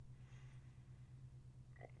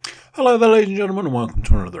Hello there, ladies and gentlemen, and welcome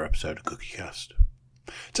to another episode of CookieCast.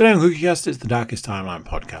 Today on CookieCast, it's the Darkest Timeline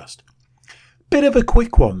podcast. Bit of a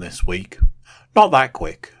quick one this week. Not that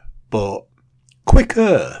quick, but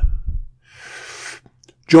quicker.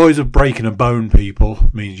 Joys of breaking a bone, people,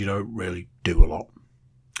 means you don't really do a lot.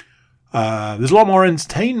 There's a lot more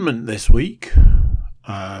entertainment this week.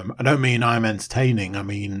 I don't mean I'm entertaining, I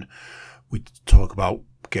mean we talk about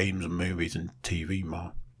games and movies and TV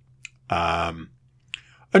more.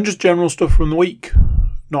 And just general stuff from the week.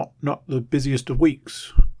 Not the busiest of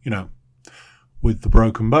weeks, with the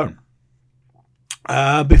broken bone.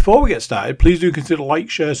 Before we get started, please do consider like,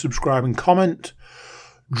 share, subscribe and comment.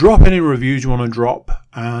 Drop any reviews you want to drop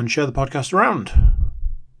and share the podcast around.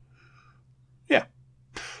 Yeah.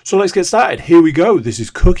 So let's get started. Here we go. This is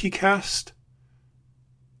CookieCast,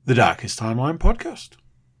 the Darkest Timeline podcast.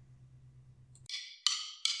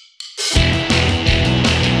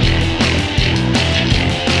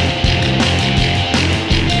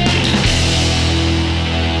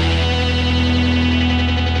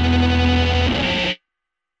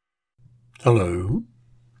 Hello.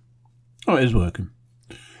 Oh, it is working.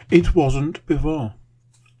 It wasn't before.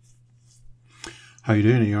 How you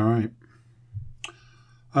doing? Are you alright?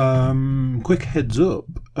 Quick heads up.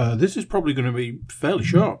 This is probably going to be fairly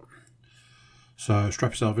short. So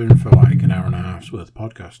strap yourself in for like an hour and a half's worth of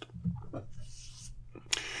podcast. You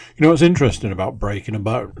know what's interesting about breaking a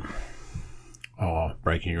bone? Or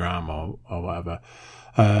breaking your arm or whatever?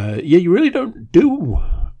 You really don't do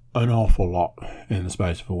an awful lot in the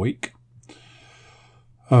space of a week.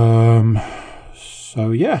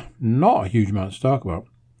 So yeah, not a huge amount to talk about.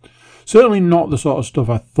 Certainly not the sort of stuff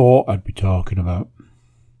I thought I'd be talking about.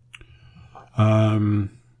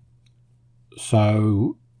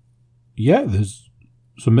 So yeah, there's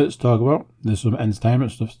some bits to talk about. There's some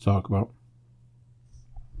entertainment stuff to talk about.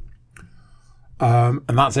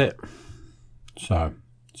 And that's it. So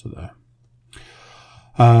there.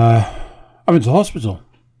 I went to the hospital.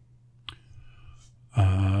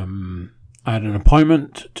 I had an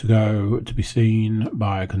appointment to go to be seen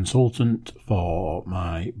by a consultant for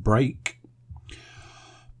my break.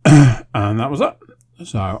 And that was it.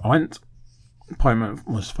 So I went. Appointment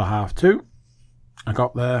was for 2:30. I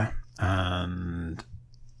got there and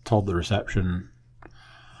told the reception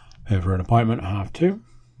here for an appointment at 2:30.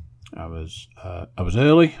 I was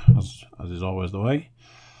early, as is always the way.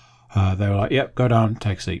 They were like, yep, go down,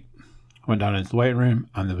 take a seat. I went down into the waiting room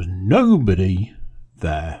and there was nobody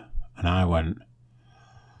there. And I went,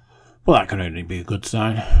 well, that can only be a good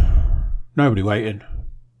sign. Nobody waiting.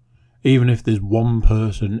 Even if there's one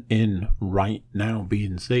person in right now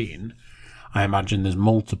being seen, I imagine there's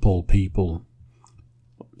multiple people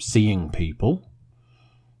seeing people.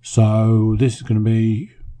 So this is going to be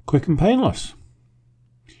quick and painless.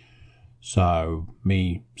 So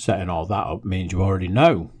me setting all that up means you already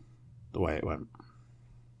know the way it went.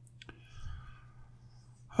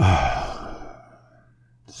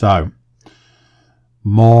 So,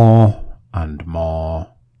 more and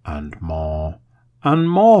more and more and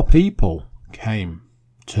more people came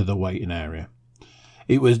to the waiting area.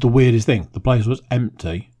 It was the weirdest thing. The place was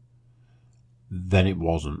empty, then it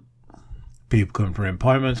wasn't. People coming for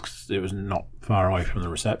appointments, because it was not far away from the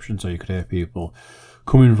reception, so you could hear people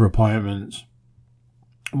coming for appointments.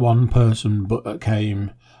 One person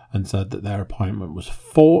came and said that their appointment was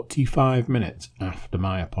 45 minutes after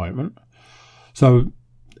my appointment. So,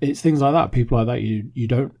 it's things like that, people like that you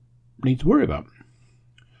don't need to worry about.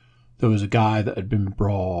 There was a guy that had been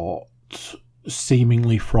brought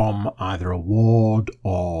seemingly from either a ward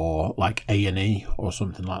or like A&E or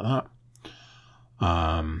something like that.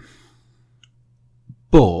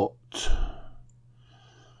 But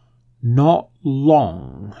not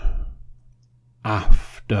long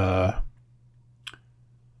after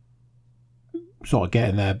sort of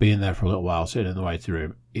getting there, being there for a little while, sitting in the waiting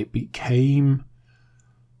room, it became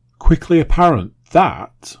quickly apparent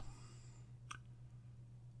that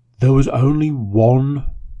there was only one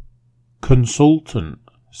consultant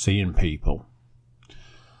seeing people,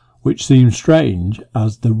 which seemed strange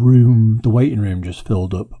as the waiting room just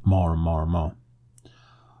filled up more and more and more.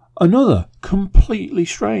 Another completely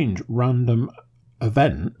strange random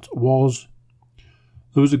event was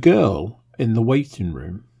there was a girl in the waiting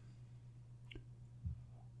room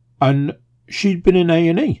and she'd been in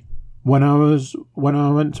A&E. When I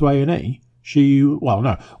went to A&E, when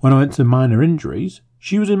I went to minor injuries,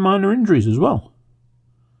 she was in minor injuries as well.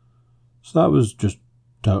 So that was just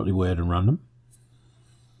totally weird and random.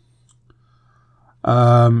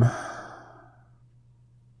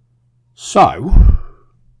 So,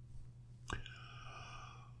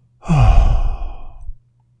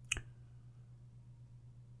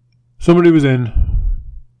 Somebody was in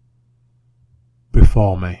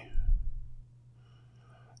before me.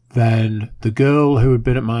 Then the girl who had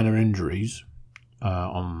been at minor injuries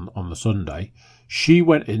on the Sunday, she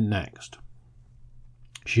went in next.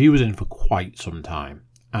 She was in for quite some time.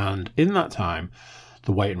 And in that time,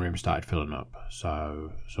 the waiting room started filling up.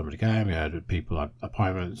 So somebody came, we had people had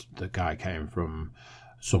appointments. The guy came from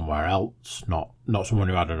somewhere else, not someone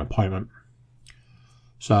who had an appointment.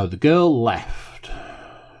 So the girl left.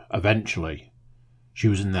 Eventually, she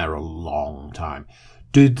was in there a long time.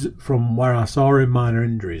 From where I saw her in minor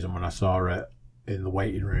injuries and when I saw her in the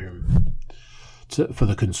waiting room for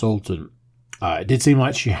the consultant, it did seem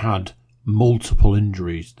like she had multiple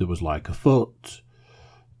injuries. There was like a foot.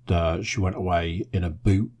 She went away in a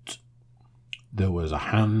boot. There was a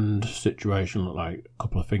hand situation, looked like a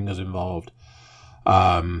couple of fingers involved.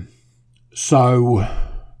 So I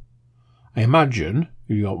imagine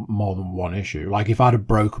you got more than one issue. Like if I'd have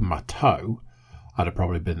broken my toe, I'd have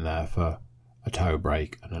probably been there for a toe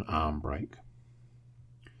break and an arm break.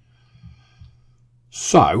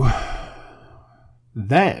 So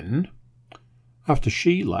then, after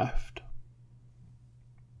she left,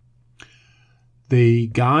 the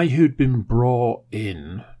guy who'd been brought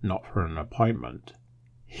in, not for an appointment,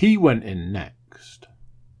 he went in next.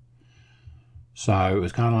 So it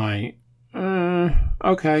was kind of like,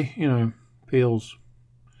 okay, feels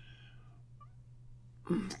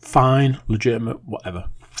fine, legitimate, whatever.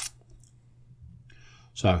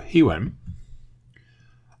 So he went,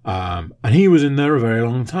 and he was in there a very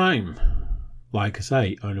long time. Like I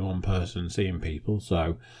say, only one person seeing people,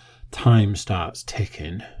 so time starts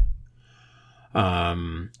ticking.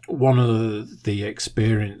 One of the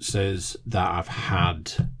experiences that I've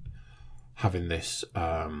had having this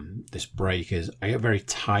this break is I get very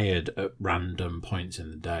tired at random points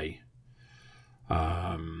in the day.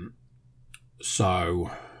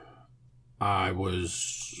 So I'm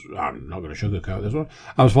not going to sugarcoat this one.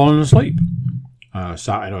 I was falling asleep.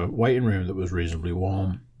 Sat in a waiting room that was reasonably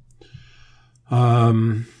warm.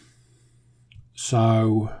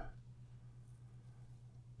 So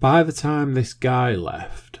by the time this guy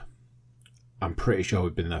left, I'm pretty sure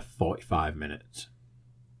we'd been there 45 minutes.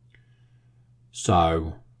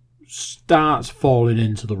 So starts falling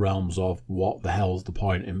into the realms of what the hell's the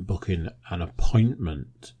point in booking an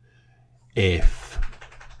appointment if,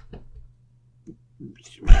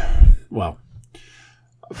 well,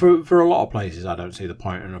 for a lot of places I don't see the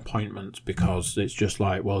point in appointments because it's just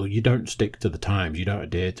like, well, you don't stick to the times, you don't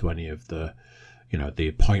adhere to any of the, the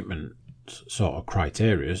appointment sort of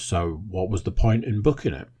criteria, so what was the point in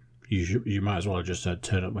booking it? You might as well have just said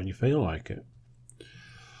turn up when you feel like it.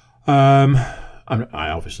 I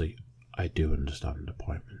do understand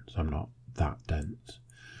appointments. I'm not that dense.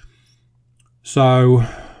 So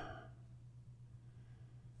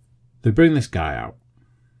they bring this guy out.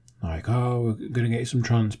 Like, oh, we're going to get you some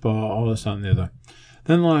transport, all this, that and the other.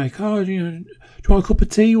 Then like, oh, do you want a cup of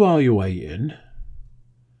tea while you're waiting?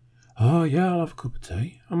 Oh, yeah, I'll have a cup of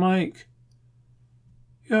tea. I'm like,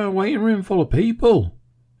 yeah, waiting room full of people.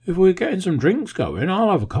 If we're getting some drinks going,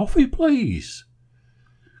 I'll have a coffee, please.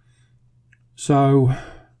 So,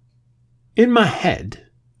 in my head,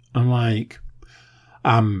 I'm like,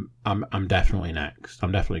 I'm definitely next.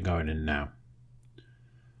 I'm definitely going in now.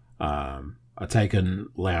 I'd taken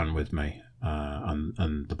Leanne with me,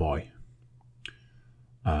 and the boy.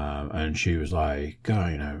 And she was like,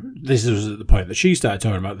 oh, this was at the point that she started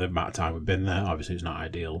talking about the amount of time we've been there. Obviously, it's not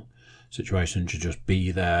ideal situation to just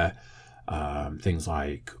be there. Things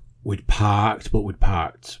like we'd parked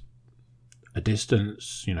a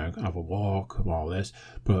distance, have a walk, all this.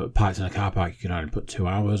 But parked in a car park, you can only put 2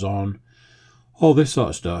 hours on. All this sort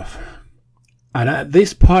of stuff. And at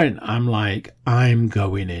this point, I'm like, I'm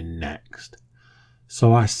going in next.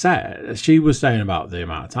 So I said, she was saying about the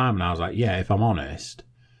amount of time, and I was like, yeah, if I'm honest,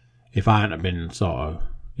 if I hadn't been sort of,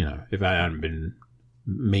 if I hadn't been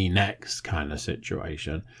me next kind of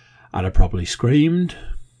situation, I'd have probably screamed.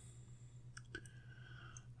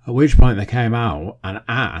 At which point they came out and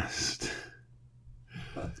asked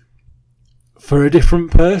for a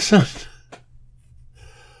different person.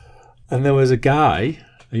 And there was a guy,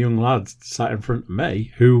 a young lad sat in front of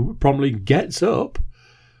me, who promptly gets up,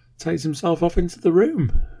 takes himself off into the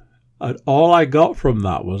room. And all I got from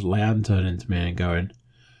that was Leanne turning to me and going,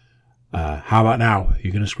 how about now?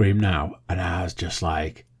 You're going to scream now? And I was just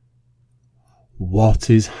like,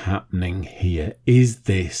 what is happening here? Is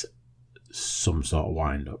this some sort of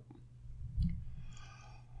wind-up?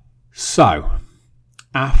 So,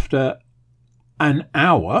 after an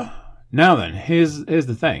hour, now then, here's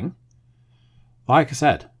the thing. Like I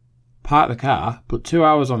said, park the car, put 2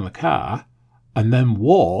 hours on the car, and then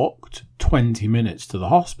walked 20 minutes to the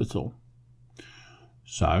hospital.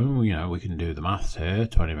 So, you know, we can do the maths here,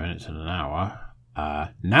 20 minutes in an hour.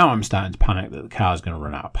 Now I'm starting to panic that the car's going to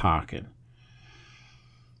run out of parking.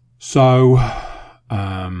 So,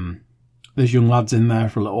 this young lad's in there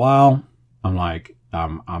for a little while. I'm like,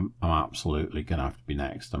 I'm absolutely going to have to be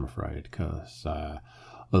next, I'm afraid, because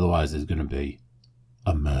otherwise there's going to be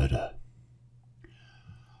a murder.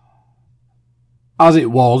 As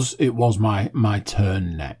it was my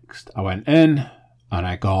turn next. I went in and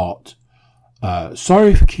I got,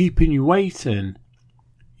 sorry for keeping you waiting.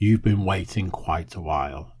 You've been waiting quite a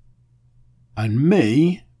while. And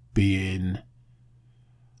me being,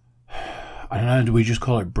 I don't know, do we just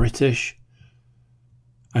call it British?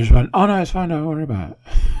 I just went, oh no, it's fine, don't worry about it.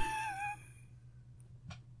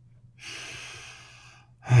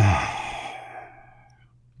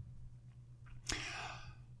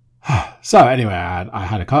 So anyway, I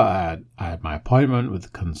had my appointment with the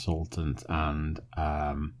consultant, and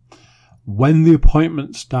when the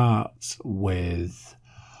appointment starts with,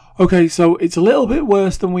 okay, so it's a little bit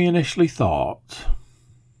worse than we initially thought,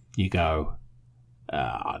 you go,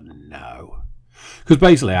 no. Because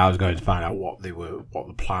basically I was going to find out what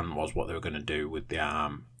the plan was, what they were going to do with the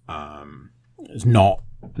arm. It's not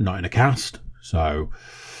in a cast. So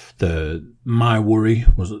my worry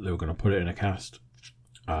was that they were going to put it in a cast.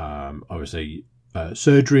 Obviously,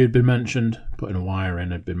 surgery had been mentioned, putting a wire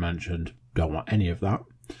in had been mentioned. Don't want any of that.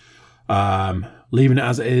 Leaving it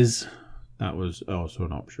as it is, that was also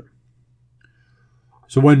an option.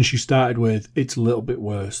 So when she started with, it's a little bit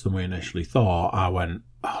worse than we initially thought, I went,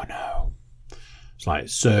 oh no. It's like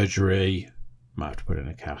surgery, might have to put it in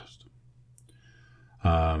a cast.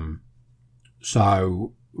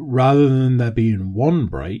 So rather than there being one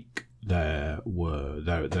break, there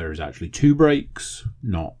is actually 2 breaks.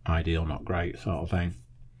 Not ideal, not great sort of thing.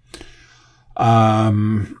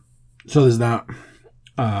 So there's that.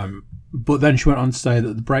 But then she went on to say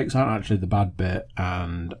that the breaks aren't actually the bad bit,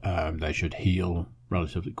 and they should heal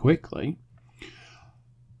relatively quickly.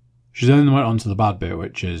 She then went on to the bad bit,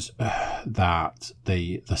 which is that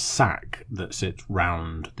the sac that sits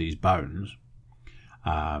round these bones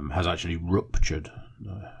has actually ruptured.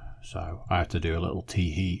 So I have to do a little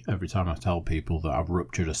tee-hee every time I tell people that I've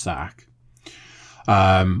ruptured a sac.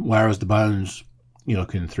 Whereas the bones, you're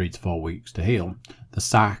looking 3 to 4 weeks to heal. The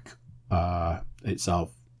sac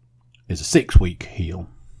itself is a 6-week heal.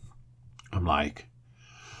 I'm like,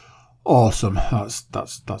 awesome.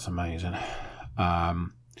 That's amazing.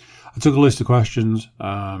 I took a list of questions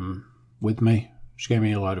with me. She gave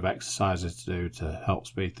me a load of exercises to do to help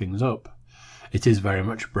speed things up. It is very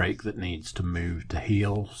much a break that needs to move to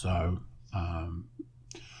heal. So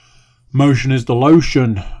motion is the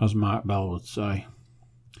lotion, as Mark Bell would say.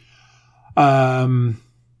 I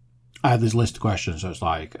had this list of questions. So it's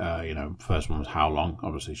like, first one was how long?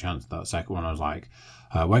 Obviously, she answered that. Second one, I was like,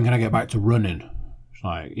 when can I get back to running? She's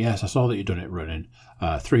like, yes, I saw that you've done it running.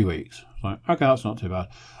 3 weeks. I was like, okay, that's not too bad.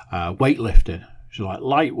 Weightlifting. She's like,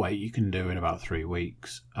 lightweight you can do in about 3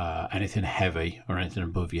 weeks. Anything heavy or anything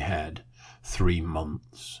above your head, 3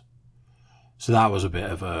 months. So that was a bit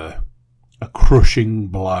of a crushing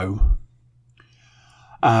blow.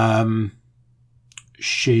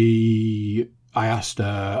 I asked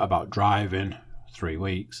her about driving, 3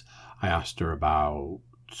 weeks. I asked her about,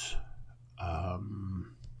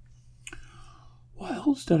 what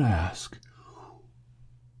else did I ask?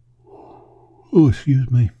 Oh, excuse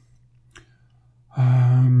me.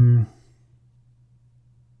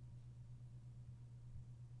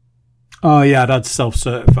 Oh yeah, I'd had to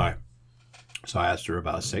self-certify. So I asked her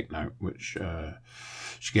about a sick note, which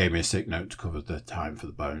she gave me a sick note to cover the time for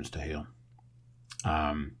the bones to heal.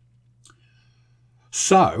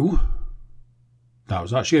 So that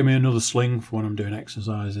was that. She gave me another sling for when I'm doing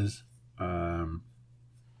exercises. And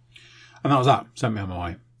that was that. Sent me on my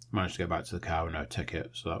way. Managed to get back to the car with no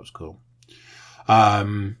ticket, so that was cool.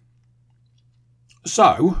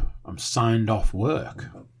 So I'm signed off work.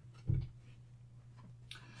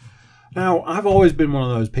 Now, I've always been one of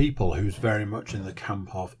those people who's very much in the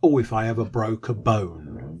camp of, if I ever broke a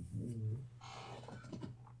bone,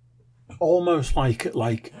 almost like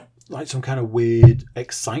some kind of weird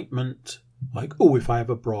excitement, like, if I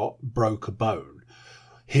ever broke a bone,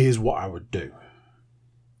 here's what I would do.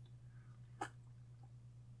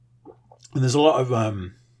 And there's a lot of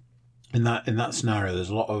in that scenario, there's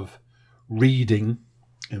a lot of reading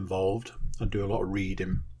involved. I'd do a lot of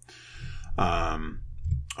reading.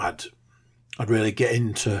 I'd really get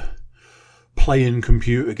into playing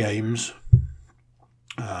computer games.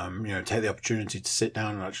 Take the opportunity to sit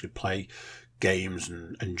down and actually play games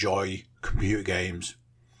and enjoy computer games.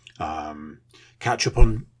 catch up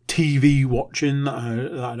on TV watching that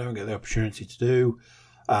I don't get the opportunity to do,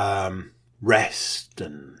 rest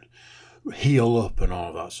and heal up and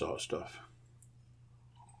all that sort of stuff.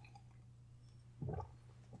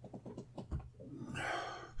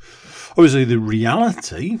 Obviously, the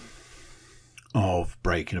reality of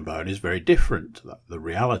breaking a bone is very different to that. The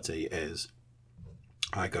reality is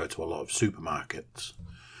I go to a lot of supermarkets,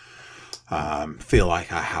 feel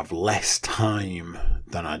like I have less time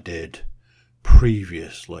than I did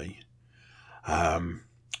previously. I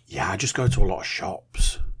just go to a lot of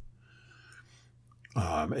shops.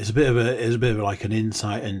 It's a bit of like an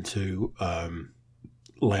insight into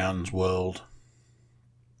Leanne's world,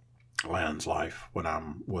 Leanne's life when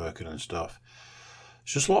I'm working and stuff.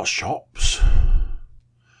 It's just a lot of shops.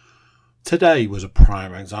 Today was a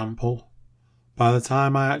prime example. By the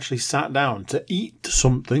time I actually sat down to eat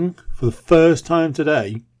something for the first time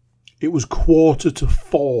today, it was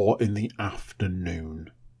 3:45 in the afternoon.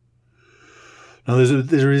 Now,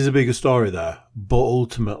 there is a bigger story there, but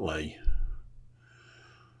ultimately,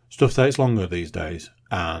 stuff takes longer these days,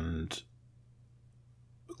 and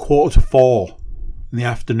 3:45 in the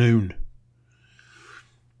afternoon.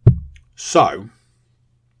 So,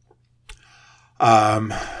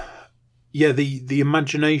 the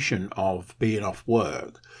imagination of being off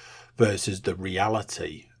work versus the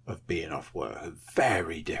reality of being off work are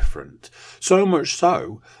very different. So much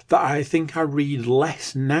so that I think I read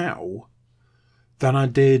less now than I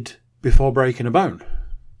did before breaking a bone.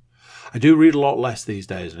 I do read a lot less these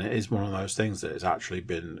days, and it is one of those things that has actually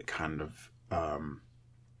been kind of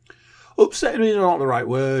upsetting is not the right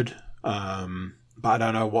word, but I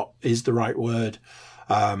don't know what is the right word.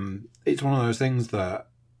 It's one of those things that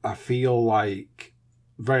I feel like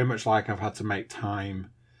very much like I've had to make time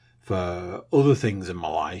for other things in my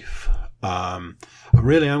life. I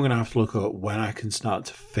really am going to have to look at when I can start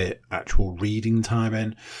to fit actual reading time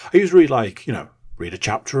in. I used to read a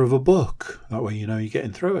chapter of a book. That way, you're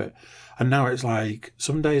getting through it. And now it's like,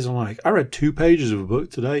 some days I'm like, I read 2 pages of a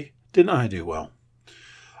book today. Didn't I do well?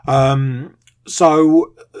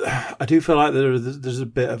 So I do feel like there's a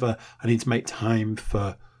bit of I need to make time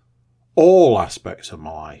for all aspects of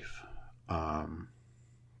my life.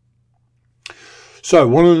 So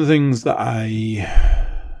one of the things that I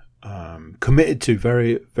committed to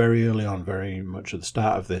very, very early on, very much at the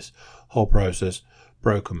start of this whole process,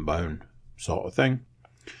 broken bone sort of thing,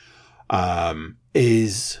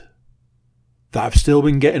 is that I've still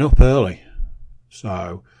been getting up early.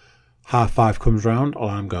 So 5:30 comes round,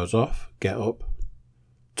 alarm goes off, get up,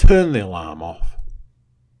 turn the alarm off,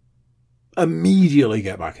 immediately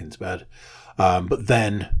get back into bed. But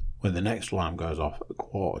then when the next alarm goes off at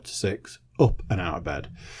 5:45, up and out of bed.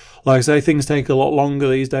 Like I say, things take a lot longer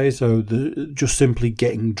these days, so just simply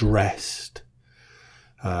getting dressed,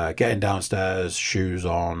 getting downstairs, shoes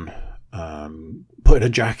on, putting a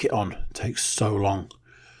jacket on takes so long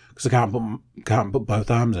because I can't put both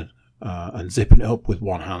arms in, and zipping it up with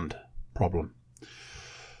one hand, problem.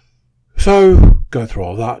 So go through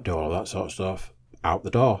all that, do all that sort of stuff, out the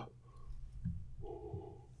door.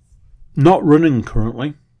 Not running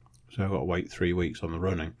currently, so I've got to wait 3 weeks on the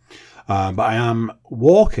running. But I am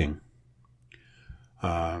walking.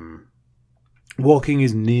 Walking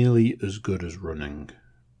is nearly as good as running.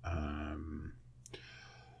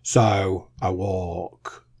 So I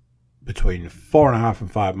walk between 4.5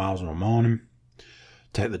 and 5 miles in the morning.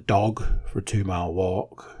 Take the dog for a 2-mile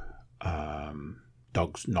walk.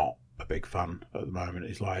 Dog's not a big fan at the moment.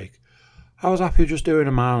 He's like, I was happy just doing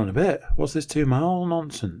a mile and a bit. What's this 2 mile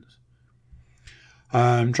nonsense?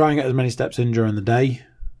 Try and get as many steps in during the day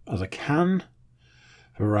as I can.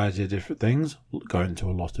 A variety of different things. Going to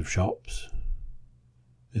a lot of shops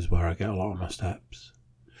is where I get a lot of my steps.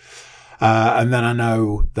 And then I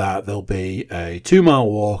know that there'll be a 2-mile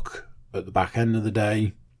walk at the back end of the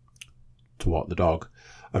day to walk the dog.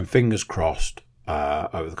 And fingers crossed,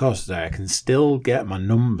 over the course of the day, I can still get my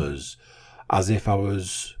numbers as if I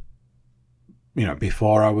was,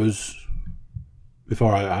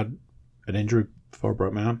 before I had an injury, before I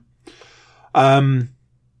broke my arm.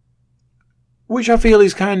 Which I feel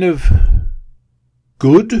is kind of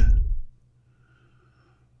good.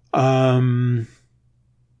 I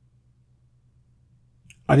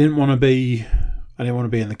didn't want to be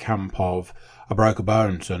in the camp of I broke a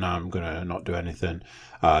bone, so now I'm gonna not do anything.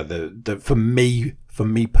 For me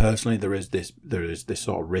personally, there is this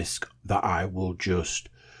sort of risk that I will just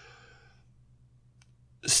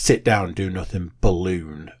sit down, do nothing,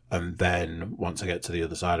 balloon, and then once I get to the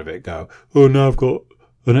other side of it, go, oh, now I've got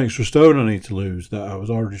an extra stone I need to lose that I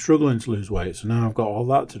was already struggling to lose weight, so now I've got all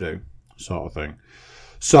that to do, sort of thing.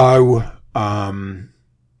 So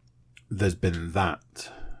there's been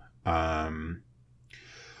that.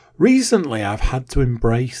 Recently, I've had to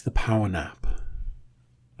embrace the power nap.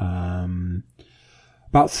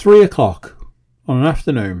 About 3 o'clock on an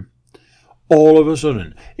afternoon, all of a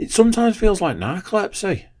sudden, it sometimes feels like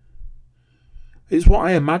narcolepsy. It's what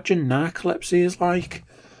I imagine narcolepsy is like.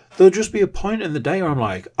 There'll just be a point in the day where I'm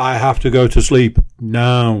like, I have to go to sleep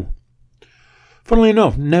now. Funnily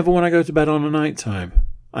enough, never when I go to bed on a night time.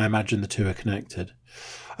 I imagine the two are connected.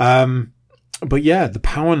 But yeah, the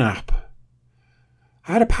power nap.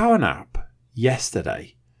 I had a power nap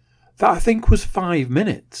yesterday that I think was 5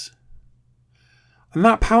 minutes. And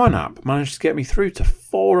that power nap managed to get me through to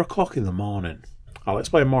 4 o'clock in the morning. I'll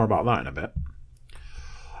explain more about that in a bit.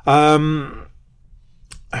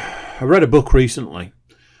 I read a book recently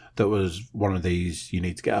that was one of these, you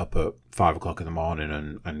need to get up at 5 o'clock in the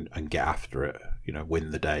morning and get after it. You know,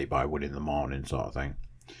 win the day by winning the morning sort of thing.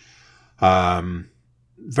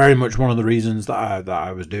 Very much one of the reasons that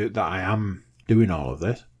I am doing all of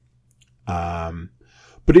this.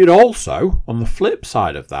 But it also, on the flip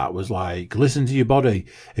side of that, was like, listen to your body.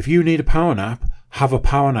 If you need a power nap, have a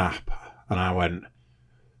power nap. And I went,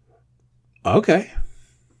 okay.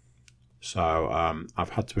 So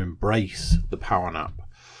I've had to embrace the power nap.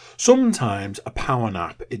 Sometimes a power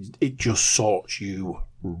nap, it just sorts you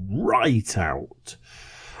right out.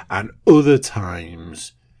 And other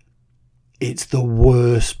times, it's the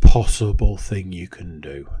worst possible thing you can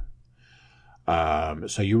do.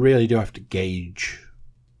 So you really do have to gauge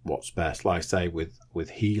what's best. Like I say, with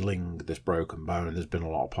healing this broken bone, there's been a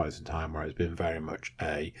lot of points in time where it's been very much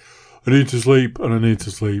I need to sleep and I need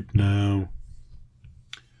to sleep now.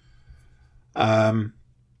 One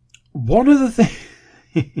of the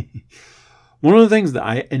things that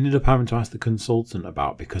I ended up having to ask the consultant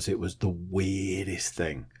about, because it was the weirdest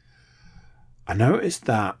thing, I noticed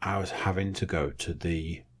that I was having to go to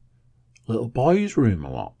the little boys' room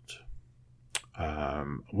a lot.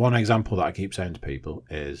 One example that I keep saying to people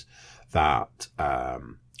is that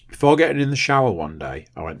before getting in the shower one day,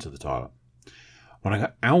 I went to the toilet. When I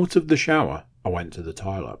got out of the shower, I went to the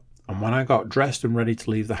toilet. And when I got dressed and ready to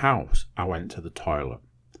leave the house, I went to the toilet.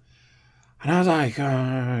 And I was like,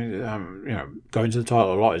 going to the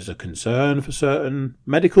toilet a lot is a concern for certain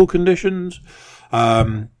medical conditions.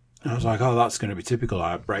 I was like, oh, that's going to be typical.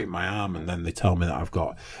 I break my arm and then they tell me that I've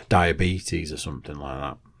got diabetes or something like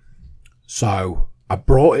that. So I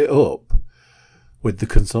brought it up with the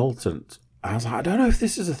consultant. I was like, I don't know if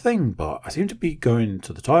this is a thing, but I seem to be going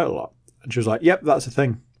to the toilet a lot. And she was like, yep, that's a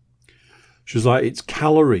thing. She was like, it's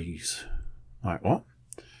calories. I'm like, what?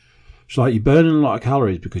 She's like, you're burning a lot of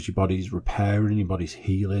calories because your body's repairing, your body's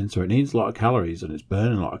healing. So it needs a lot of calories and it's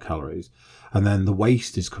burning a lot of calories. And then the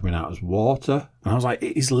waste is coming out as water. And I was like,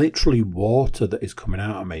 it is literally water that is coming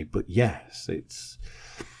out of me. But yes, it's...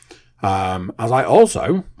 I was like,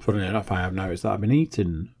 also, funnily enough, I have noticed that I've been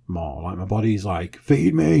eating more. Like, my body's like,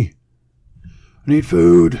 feed me. I need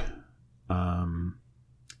food.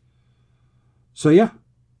 So, yeah.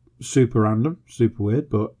 Super random, super weird,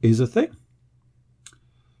 but is a thing.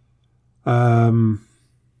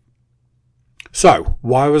 So,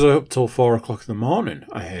 why was I up till 4 o'clock in the morning,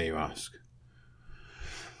 I hear you ask?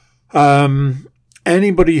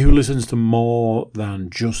 Anybody who listens to more than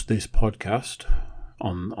just this podcast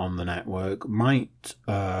on the network might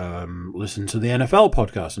listen to the NFL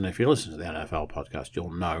podcast. And if you listen to the NFL podcast,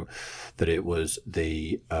 you'll know that it was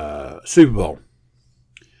the Super Bowl.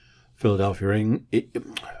 Philadelphia,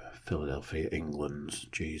 England's,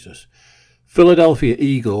 Jesus. Philadelphia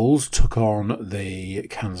Eagles took on the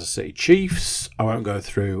Kansas City Chiefs. I won't go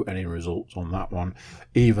through any results on that one,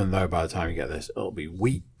 even though by the time you get this, it'll be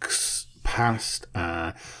weeks past.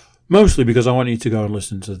 Mostly because I want you to go and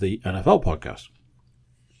listen to the NFL podcast.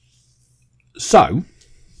 So,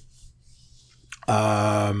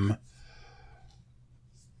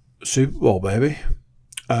 Super Bowl, baby.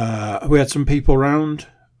 We had some people around.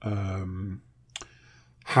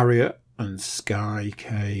 Harriet and Sky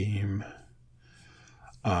came.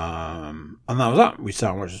 And that was that. We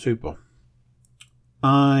sat and watched the Super Bowl.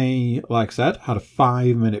 I, like I said, had a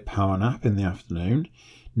 5-minute power nap in the afternoon,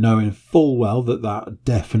 knowing full well that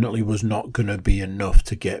definitely was not going to be enough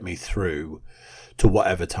to get me through to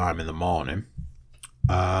whatever time in the morning.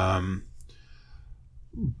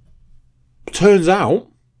 Turns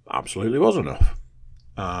out, absolutely was enough.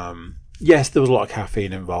 Yes, there was a lot of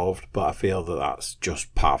caffeine involved, but I feel that that's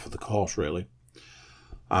just part of the course, really.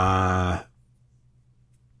 I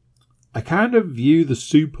kind of view the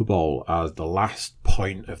Super Bowl as the last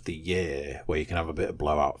point of the year where you can have a bit of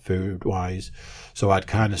blowout food-wise. So I'd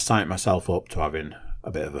kind of psych myself up to having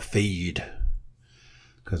a bit of a feed,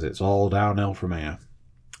 because it's all downhill from here.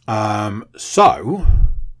 Takeaway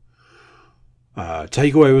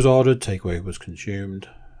was ordered. Takeaway was consumed.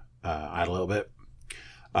 I had a little bit.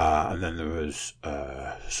 And then there was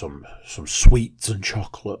some sweets and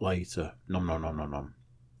chocolate later. Nom.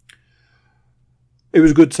 It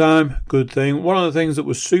was a good time, good thing. One of the things that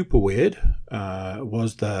was super weird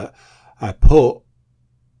was that I put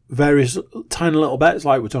various tiny little bets,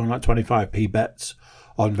 like we're talking like 25p bets,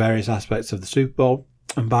 on various aspects of the Super Bowl.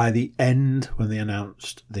 And by the end, when they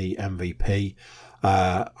announced the MVP,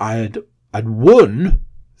 I'd won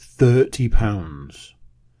 £30.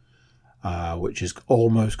 Which is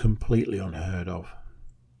almost completely unheard of.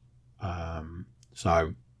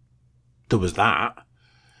 So there was that.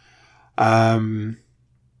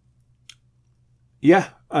 Yeah,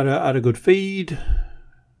 I had a good feed. It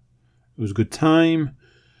was a good time.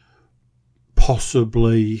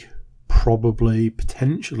 Possibly, probably,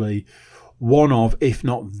 potentially one of, if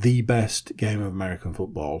not the best game of American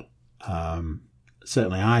football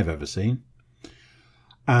certainly I've ever seen.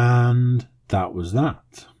 And that was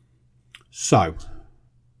that. So,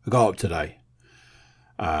 I got up today,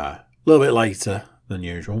 a little bit later than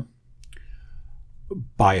usual,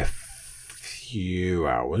 by a few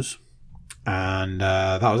hours, and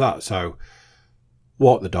that was that. So,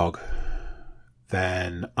 walked the dog,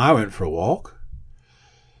 then I went for a walk,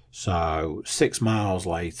 so 6 miles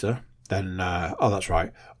later, then, that's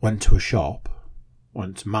right, went to a shop,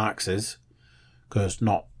 went to Marx's, because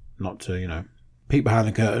not to, peek behind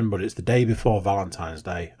the curtain, but it's the day before Valentine's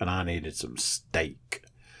Day and I needed some steak.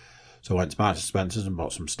 So I went to Marks and Spencer's and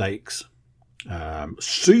bought some steaks.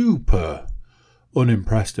 Super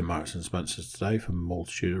unimpressed in Marks and Spencer's today for a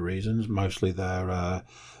multitude of reasons. Mostly their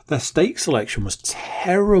steak selection was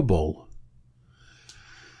terrible.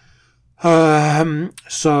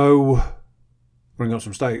 So went and got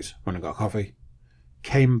some steaks, went and got a coffee,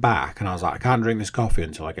 came back and I was like, I can't drink this coffee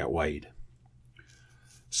until I get weighed.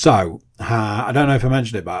 So, I don't know if I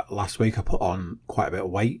mentioned it, but last week I put on quite a bit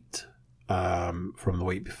of weight from the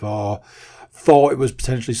week before. Thought it was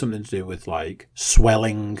potentially something to do with like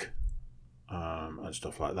swelling and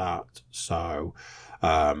stuff like that. So,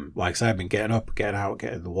 like I said, I've been getting up, getting out,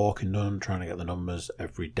 getting the walking done, trying to get the numbers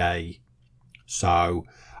every day. So,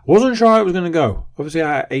 I wasn't sure how it was going to go. Obviously,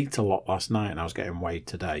 I ate a lot last night and I was getting weighed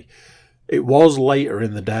today. It was later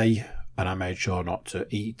in the day and I made sure not to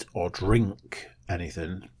eat or drink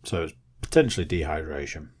anything, so it's potentially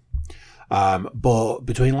dehydration. But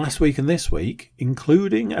between last week and this week,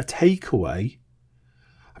 including a takeaway,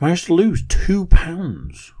 I managed to lose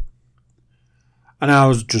 £2. And I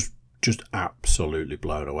was just absolutely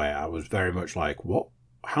blown away. I was very much like, what?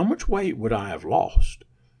 How much weight would I have lost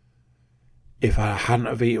if I hadn't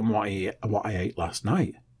have eaten what I ate last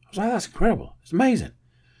night? I was like, that's incredible. It's amazing.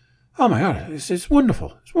 Oh my God, it's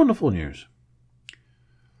wonderful. It's wonderful news.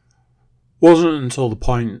 Wasn't until the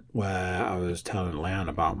point where I was telling Leanne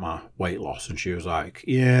about my weight loss and she was like,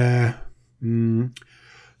 yeah,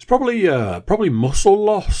 it's probably muscle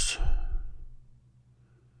loss.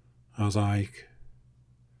 I was like,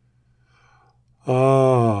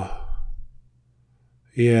 oh,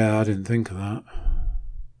 yeah, I didn't think of that.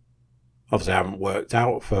 Obviously, I haven't worked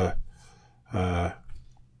out for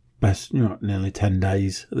nearly 10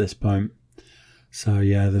 days at this point. So,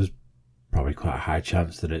 yeah, there's probably quite a high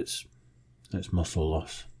chance that it's muscle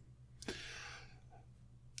loss.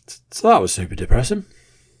 So that was super depressing.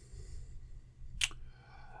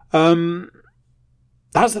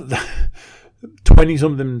 That's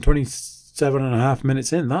 27 and a half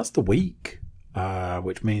minutes in. That's the week,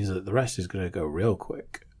 which means that the rest is going to go real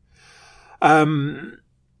quick.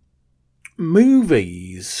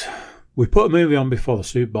 Movies. We put a movie on before the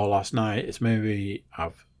Super Bowl last night. It's a movie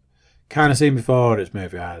I've kind of seen before. It's a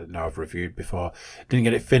movie I know I've reviewed before. Didn't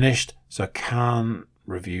get it finished, so I can't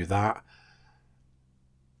review that.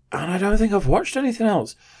 And I don't think I've watched anything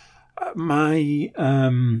else. My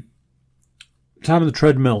time on the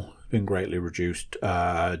treadmill has been greatly reduced,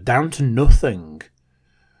 down to nothing,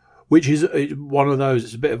 which is one of those.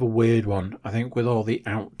 It's a bit of a weird one. I think with all the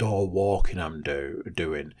outdoor walking I'm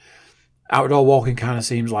doing, outdoor walking kind of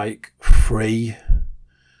seems like free.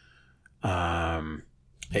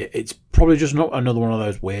 It's probably just not another one of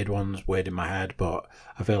those weird ones, weird in my head, but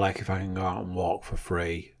I feel like if I can go out and walk for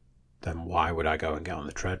free, then why would I go and get on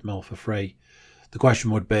the treadmill for free? The question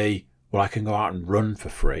would be, well, I can go out and run for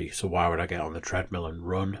free, so why would I get on the treadmill and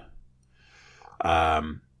run?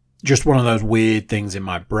 Just one of those weird things in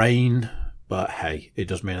my brain, but hey, it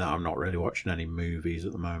does mean that I'm not really watching any movies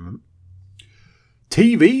at the moment.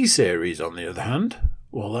 TV series, on the other hand,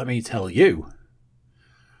 well, let me tell you,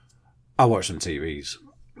 I watch some TVs.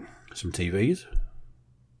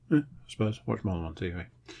 I suppose. Watch more than one TV.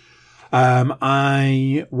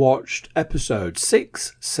 I watched episode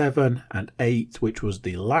 6, 7, and 8, which was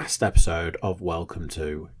the last episode of Welcome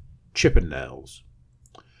to Chippendales.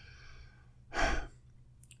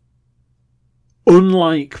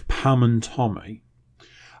 Unlike Pam and Tommy,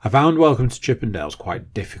 I found Welcome to Chippendales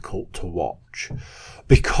quite difficult to watch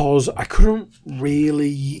because I couldn't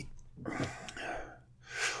really...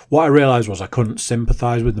 What I realised was I couldn't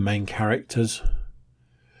sympathise with the main characters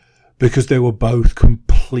because they were both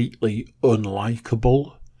completely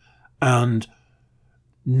unlikable and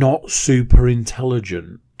not super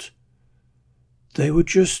intelligent. They were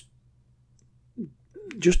just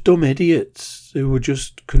dumb idiots who were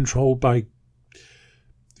just controlled by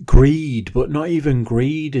greed, but not even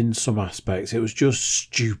greed in some aspects. It was just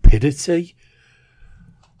stupidity.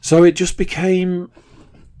 So it just became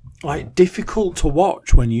like difficult to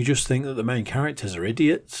watch when you just think that the main characters are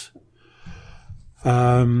idiots.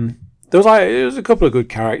 There was a couple of good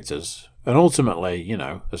characters, and ultimately, you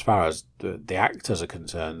know, as far as the actors are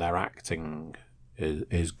concerned, their acting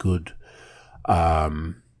is good. But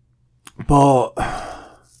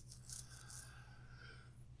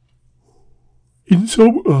in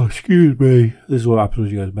some, excuse me, this is what happens when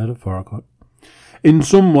you go to bed at 4 o'clock. In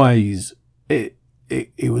some ways, it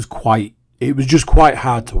was just quite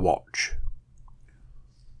hard to watch.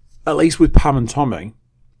 At least with Pam and Tommy.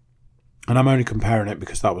 And I'm only comparing it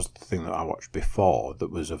because that was the thing that I watched before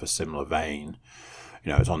that was of a similar vein.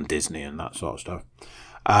 You know, it's on Disney and that sort of stuff.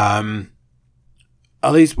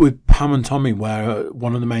 At least with Pam and Tommy, where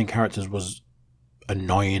one of the main characters was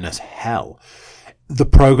annoying as hell, the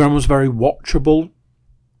programme was very watchable.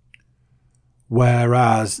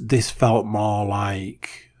 Whereas this felt more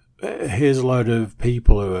like, here's a load of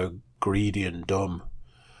people who are greedy and dumb.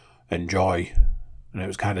 Enjoy. And it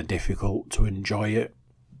was kind of difficult to enjoy it.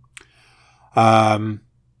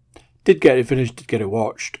 Did get it finished, did get it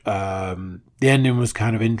watched. The ending was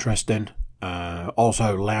kind of interesting.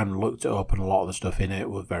 Also, Leanne looked it up and a lot of the stuff in it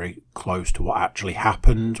was very close to what actually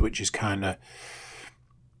happened, which is kind of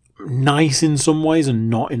nice in some ways and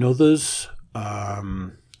not in others.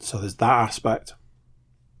 So there's that aspect.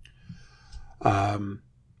 So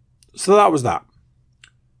that was that.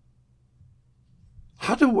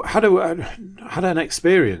 Had an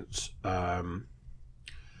experience.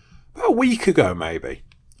 About a week ago, maybe,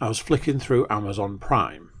 I was flicking through Amazon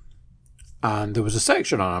Prime, and there was a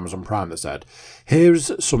section on Amazon Prime that said, "Here's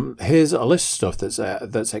a list of stuff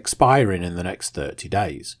that's expiring in the next 30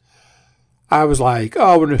 days." I was like,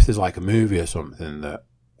 "Oh, I wonder if there's like a movie or something that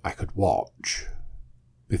I could watch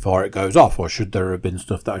before it goes off, or should there have been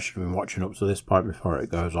stuff that I should have been watching up to this point before it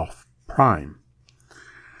goes off Prime?"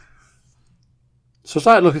 So I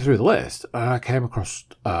started looking through the list, and I came across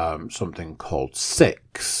something called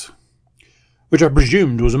Six, which I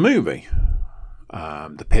presumed was a movie.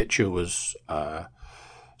 The picture was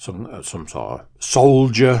some sort of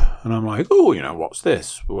soldier, and I'm like, oh, you know, what's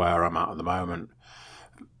this? Where I'm at the moment,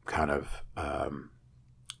 kind of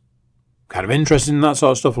interested in that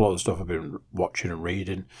sort of stuff. A lot of the stuff I've been watching and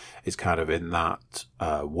reading is kind of in that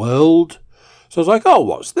world. So I was like, oh,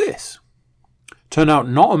 what's this? Turned out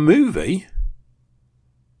not a movie,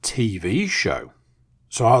 TV show.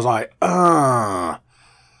 So I was like,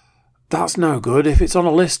 that's no good. If it's on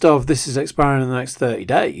a list of this is expiring in the next 30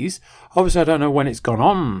 days, obviously I don't know when it's gone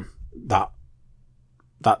on that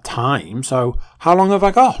time. So how long have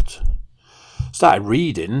I got? Started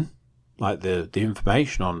reading like the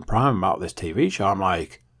information on Prime about this TV show. I'm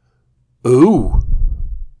like, ooh,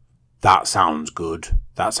 that sounds good.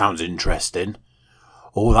 That sounds interesting.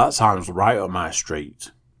 Oh, that sounds right up my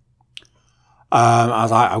street. I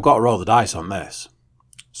was like, I've got to roll the dice on this.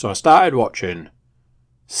 So I started watching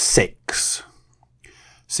Six.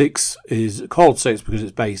 Six is called Six because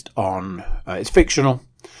it's based on, it's fictional,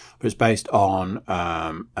 but it's based on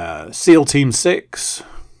SEAL Team 6.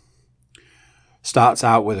 Starts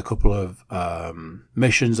out with a couple of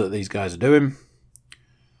missions that these guys are doing.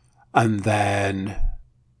 And then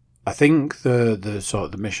I think the sort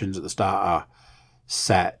of the missions at the start are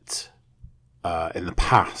set in the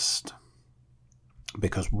past,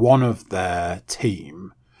 because one of their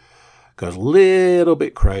team goes a little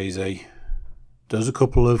bit crazy, does a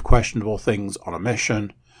couple of questionable things on a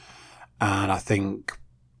mission, and I think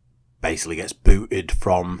basically gets booted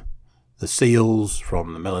from the SEALs,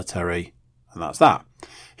 from the military, and that's that.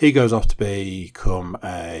 He goes off to become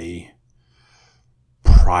a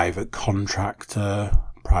private contractor,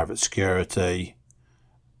 private security,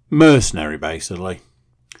 mercenary basically,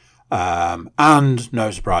 and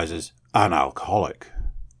no surprises, an alcoholic.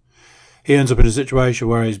 He ends up in a situation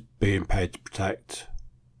where he's being paid to protect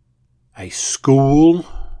a school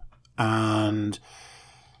and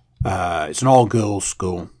it's an all-girls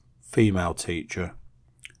school, female teacher.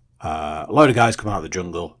 A load of guys come out of the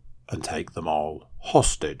jungle and take them all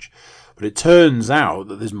hostage. But it turns out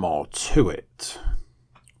that there's more to it.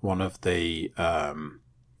 One of the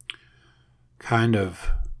kind of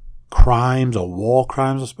crimes, or war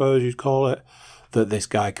crimes, I suppose you'd call it, that this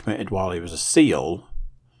guy committed while he was a SEAL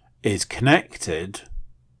is connected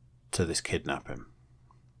to this kidnapping.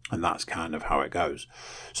 And that's kind of how it goes.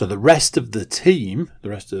 So the rest of the team, the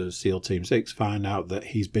rest of SEAL Team 6, find out that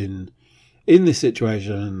he's been in this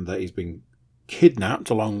situation, that he's been kidnapped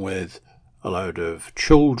along with a load of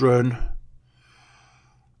children,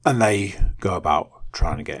 and they go about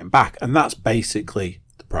trying to get him back. And that's basically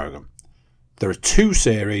the program. There are 2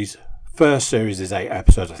 series. First series is 8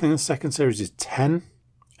 episodes. I think the second series is 10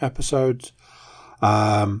 episodes.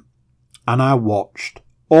 And I watched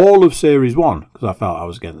all of series 1 because I felt I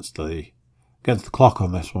was against the clock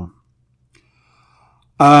on this one.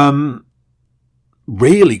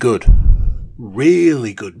 Really good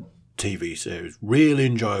TV series, really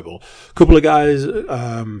enjoyable. A couple of guys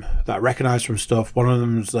that I recognise from stuff. One of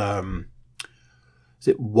them's is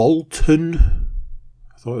it Walton?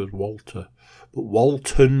 I thought it was Walter, but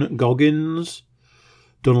Walton Goggins.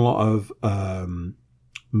 Done a lot of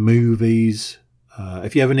movies.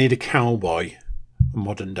 If you ever need a cowboy, a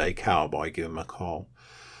modern day cowboy, give him a call.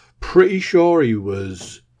 Pretty sure he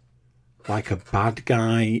was like a bad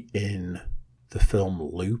guy in the film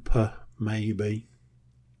Looper, maybe.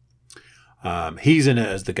 He's in it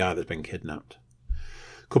as the guy that's been kidnapped.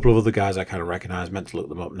 A couple of other guys I kind of recognise, meant to look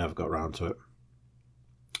them up, never got around to it.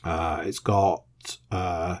 It's got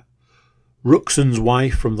Ruxin's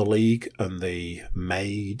wife from The League and the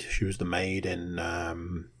maid. She was the maid in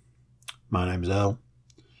My Name's Earl.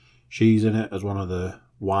 She's in it as one of the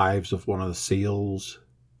wives of one of the SEALs.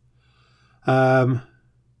 Couple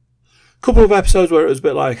of episodes where it was a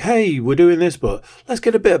bit like, hey, we're doing this, but let's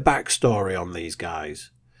get a bit of backstory on these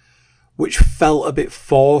guys, which felt a bit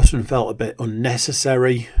forced and felt a bit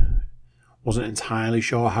unnecessary. Wasn't entirely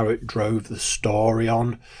sure how it drove the story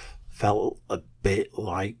on. Felt a bit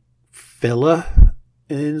like filler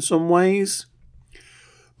in some ways.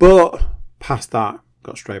 But past that,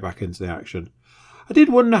 got straight back into the action. I did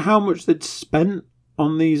wonder how much they'd spent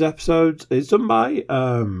on these episodes. It's done by,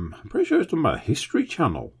 I'm pretty sure it's done by History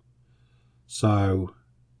Channel. So,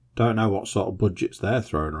 don't know what sort of budgets they're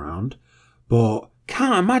throwing around. But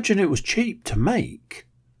can't imagine it was cheap to make.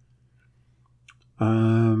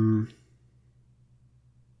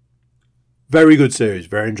 Very good series,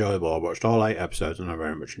 very enjoyable. I watched all 8 episodes and I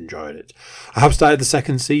very much enjoyed it. I have started the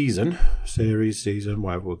second season, season,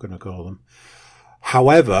 whatever we're going to call them.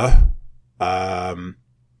 However,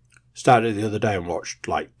 started the other day and watched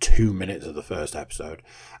like 2 minutes of the first episode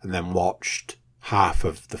and then watched half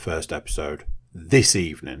of the first episode this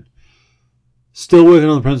evening. Still working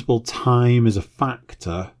on the principle time is a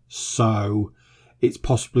factor, so it's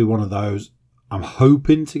possibly one of those. I'm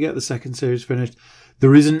hoping to get the second series finished.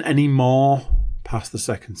 There isn't any more past the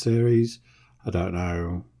second series. I don't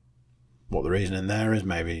know what the reasoning there is.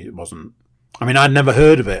 Maybe it wasn't. I mean, I'd never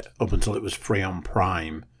heard of it up until it was free on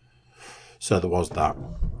Prime. So there was that.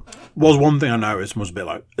 Was one thing I noticed was a bit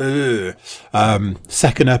like,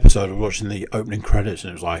 second episode, I was watching the opening credits and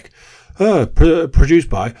it was like, produced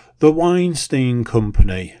by the Weinstein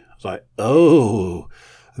Company. I was like, oh.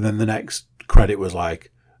 And then the next credit was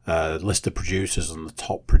like, list of producers, and the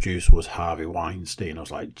top producer was Harvey Weinstein. I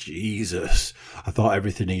was like, Jesus. I thought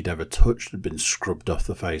everything he'd ever touched had been scrubbed off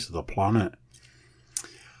the face of the planet.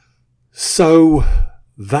 So,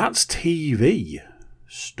 that's TV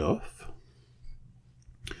stuff.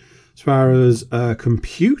 As far as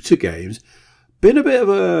computer games, been a bit of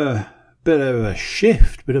a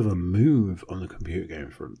shift, bit of a move on the computer game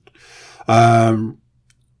front.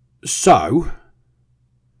 So,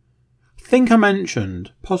 I think I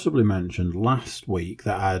possibly mentioned last week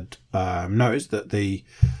that I'd noticed that the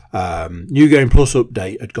New Game Plus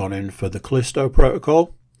update had gone in for the Callisto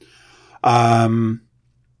Protocol. I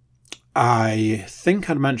think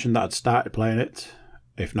I'd mentioned that I'd started playing it.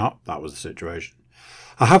 If not, that was the situation.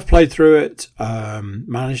 I have played through it,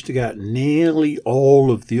 managed to get nearly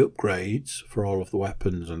all of the upgrades for all of the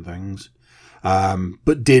weapons and things,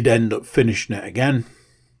 but did end up finishing it again.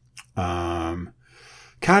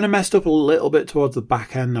 Kind of messed up a little bit towards the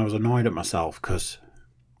back end. I was annoyed at myself because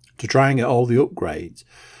to try and get all the upgrades,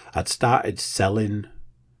 I'd started selling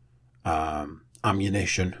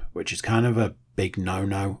ammunition, which is kind of a big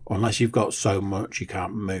no-no. Unless you've got so much you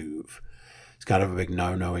can't move. It's kind of a big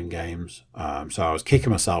no-no in games. So I was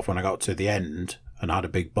kicking myself when I got to the end and had a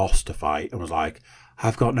big boss to fight and was like,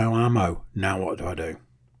 I've got no ammo. Now what do I do?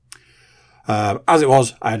 As it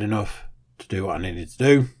was, I had enough to do what I needed to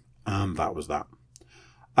do, and that was that.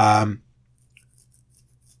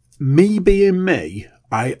 Me being me,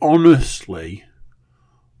 I honestly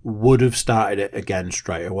would have started it again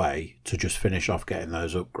straight away to just finish off getting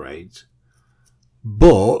those upgrades.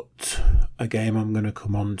 But a game I'm going to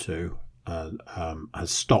come on to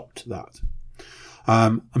has stopped that.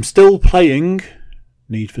 I'm still playing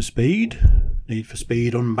Need for Speed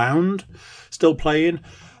Unbound. Still playing.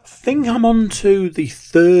 I think I'm on to the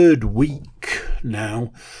 3rd week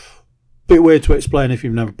now. Bit weird to explain if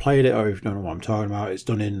you've never played it or if you don't know what I'm talking about. It's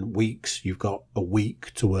done in weeks. You've got a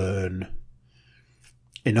week to earn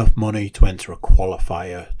enough money to enter a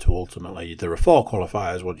qualifier to ultimately, there are 4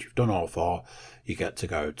 qualifiers. Once you've done all 4, you get to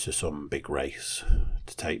go to some big race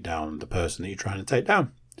to take down the person that you're trying to take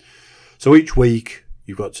down. So each week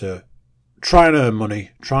you've got to try and earn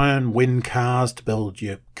money, try and win cars to build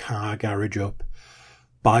your car garage up,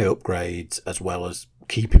 buy upgrades, as well as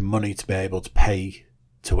keeping money to be able to pay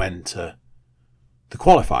to enter the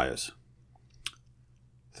qualifiers.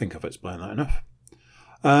 I think I've explained that enough.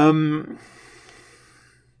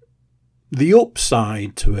 The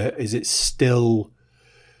upside to it is it's still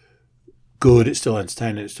good, it's still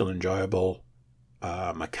entertaining, it's still enjoyable.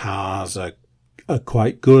 My cars are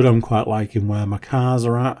quite good. I'm quite liking where my cars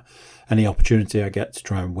are at. Any opportunity I get to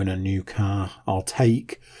try and win a new car, I'll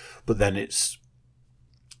take. But then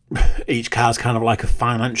each car's kind of like a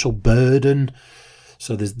financial burden.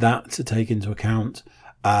 So there's that to take into account.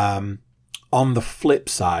 On the flip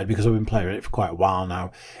side, because I've been playing it for quite a while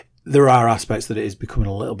now, there are aspects that it is becoming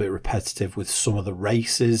a little bit repetitive with some of the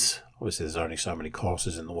races. Obviously, there's only so many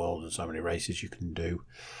courses in the world and so many races you can do.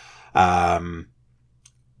 But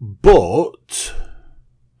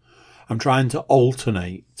I'm trying to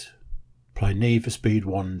alternate. Play Need for Speed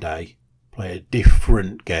one day, play a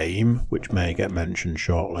different game, which may get mentioned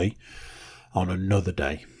shortly, on another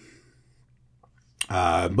day.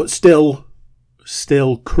 But still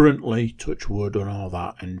currently, touch wood and all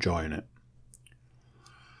that, enjoying it.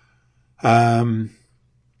 I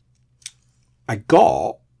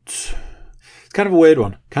got, it's kind of a weird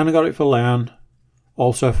one. Kind of got it for Leon,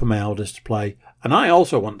 also for my eldest to play, and I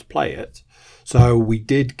also want to play it. So we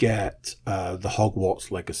did get the Hogwarts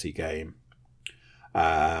Legacy game.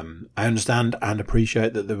 I understand and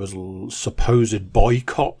appreciate that there was a supposed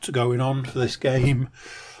boycott going on for this game,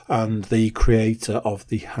 and the creator of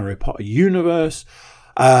the Harry Potter universe,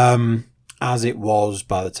 as it was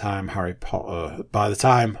by the time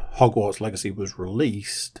Hogwarts Legacy was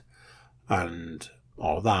released and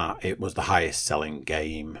all that, it was the highest selling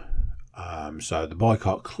game. So the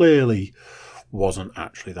boycott clearly wasn't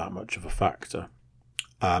actually that much of a factor.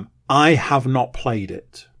 I have not played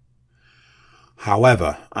it.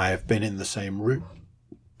 However, I have been in the same room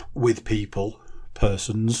with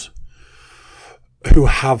persons who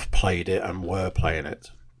have played it and were playing it.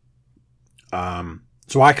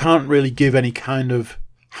 So I can't really give any kind of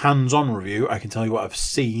hands-on review. I can tell you what I've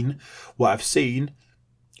seen. What I've seen,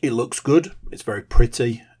 it looks good. It's very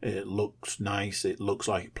pretty. It looks nice. It looks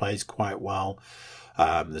like it plays quite well.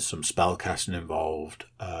 There's some spellcasting involved,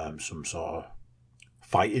 some sort of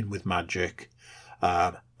fighting with magic.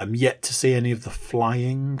 I'm yet to see any of the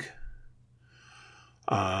flying.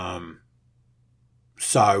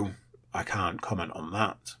 So I can't comment on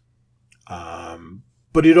that.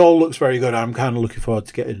 But it all looks very good. I'm kind of looking forward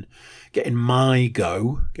to getting my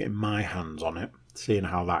hands on it, seeing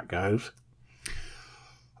how that goes.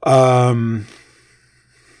 What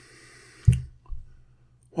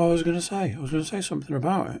was I going to say? I was going to say something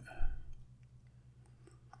about it.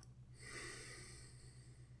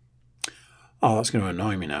 Oh, that's going to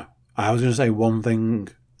annoy me now. I was going to say one thing.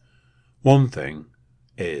 One thing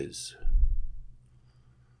is...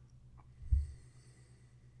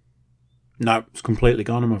 No, it's completely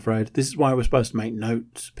gone, I'm afraid. This is why we're supposed to make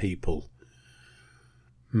notes, people.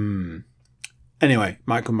 Anyway,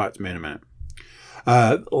 might come back to me in a minute.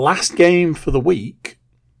 Last game for the week.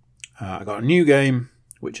 I got a new game,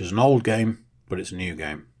 which is an old game, but it's a new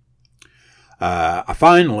game. Not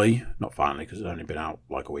finally, because it's only been out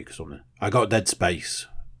like a week or something. I got Dead Space.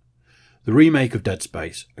 The remake of Dead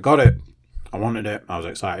Space. I got it. I wanted it. I was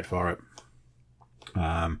excited for it.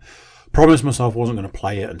 Promised myself I wasn't going to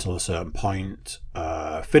play it until a certain point.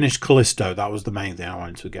 Finished Callisto. That was the main thing. I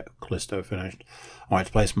wanted to get Callisto finished. I wanted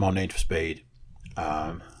to play some more Need for Speed.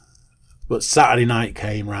 But Saturday night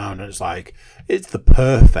came round and it's like, it's the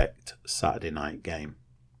perfect Saturday night game.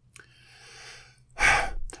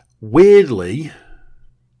 Weirdly,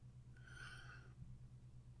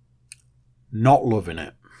 not loving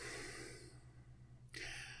it.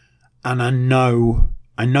 And I know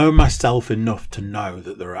I know myself enough to know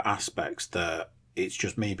that there are aspects that it's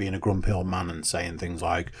just me being a grumpy old man and saying things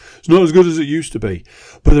like, it's not as good as it used to be.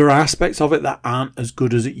 But there are aspects of it that aren't as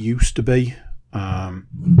good as it used to be.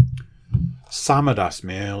 Sam had asked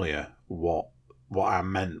me earlier what I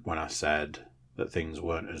meant when I said that things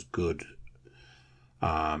weren't as good.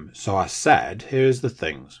 So I said, here's the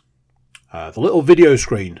things. The little video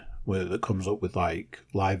screen that comes up with like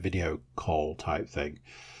live video call type thing.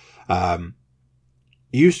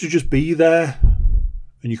 It used to just be there,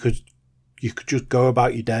 and you could just go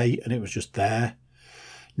about your day and it was just there.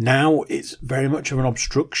 Now it's very much of an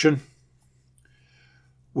obstruction,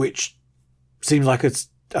 which seems like it's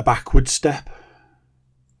a backward step.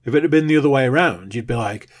 If it had been the other way around, you'd be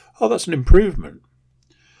like, oh, that's an improvement.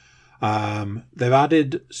 They've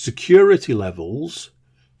added security levels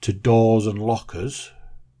to doors and lockers.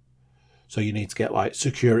 So you need to get like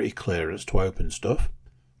security clearance to open stuff.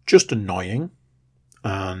 Just annoying.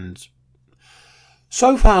 And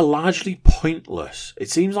so far largely pointless. It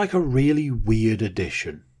seems like a really weird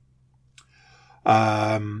addition.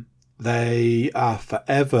 They are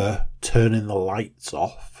forever turning the lights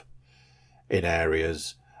off in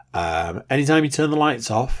areas. Anytime you turn the lights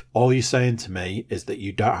off, all you're saying to me is that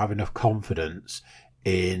you don't have enough confidence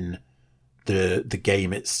in the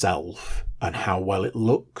game itself and how well it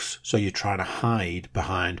looks. So you're trying to hide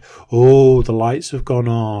behind, oh, the lights have gone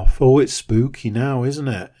off. Oh, it's spooky now, isn't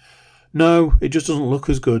it? No, it just doesn't look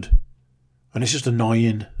as good. And it's just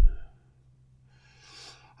annoying.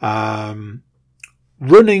 Running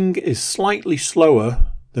is slightly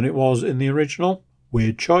slower than it was in the original.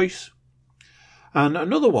 Weird choice. And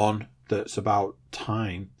another one that's about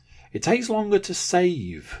time. It takes longer to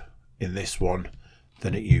save in this one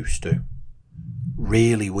than it used to.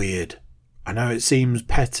 Really weird. I know it seems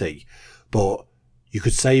petty, but you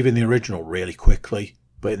could save in the original really quickly.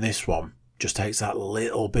 But in this one, just takes that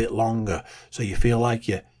little bit longer. So you feel like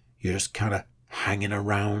you're just kind of hanging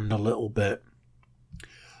around a little bit.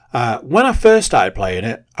 When I first started playing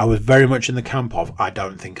it, I was very much in the camp of, I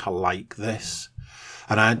don't think I like this.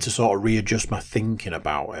 And I had to sort of readjust my thinking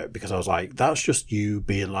about it because I was like, that's just you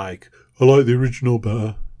being like, I like the original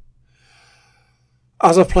better.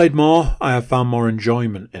 As I've played more, I have found more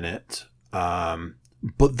enjoyment in it.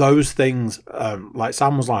 But those things, like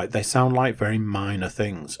Sam was like, they sound like very minor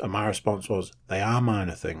things. And my response was, they are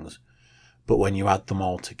minor things. But when you add them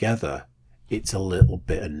all together, it's a little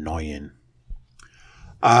bit annoying.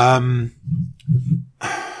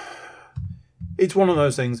 It's one of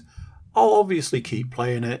those things. I'll obviously keep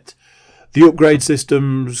playing it. The upgrade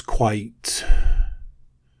system's quite...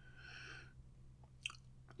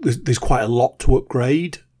 There's quite a lot to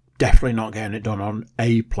upgrade. Definitely not getting it done on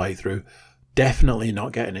a playthrough. Definitely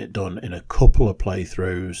not getting it done in a couple of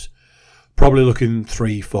playthroughs. Probably looking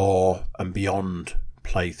 3, 4 and beyond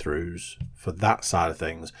playthroughs for that side of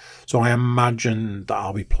things. So I imagine that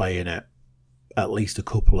I'll be playing it at least a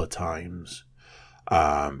couple of times.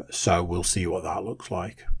 So we'll see what that looks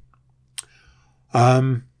like.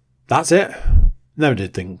 That's it. Never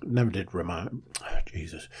did remember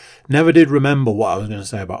what I was going to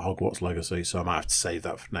say about Hogwarts Legacy, so I might have to save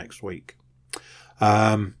that for next week.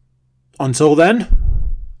 Until then,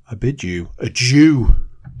 I bid you adieu.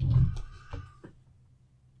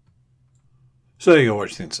 So there you go, what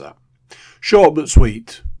do you think of that? Short but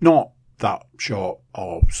sweet. Not that short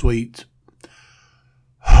or sweet.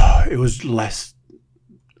 It was less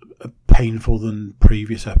painful than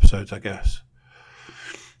previous episodes, I guess.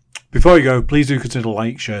 Before you go, please do consider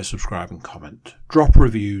like, share, subscribe and comment. Drop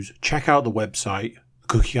reviews. Check out the website,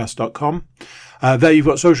 cookiecast.com. There you've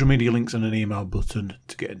got social media links and an email button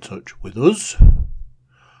to get in touch with us.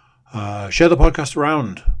 Share the podcast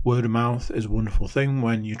around. Word of mouth is a wonderful thing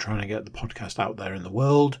when you're trying to get the podcast out there in the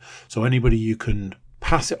world. So anybody you can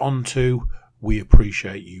pass it on to, we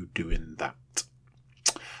appreciate you doing that.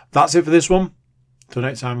 That's it for this one. Till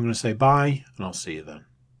next time, I'm going to say bye, and I'll see you then.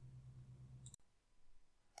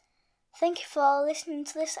 Thank you for listening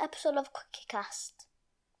to this episode of CookieCast.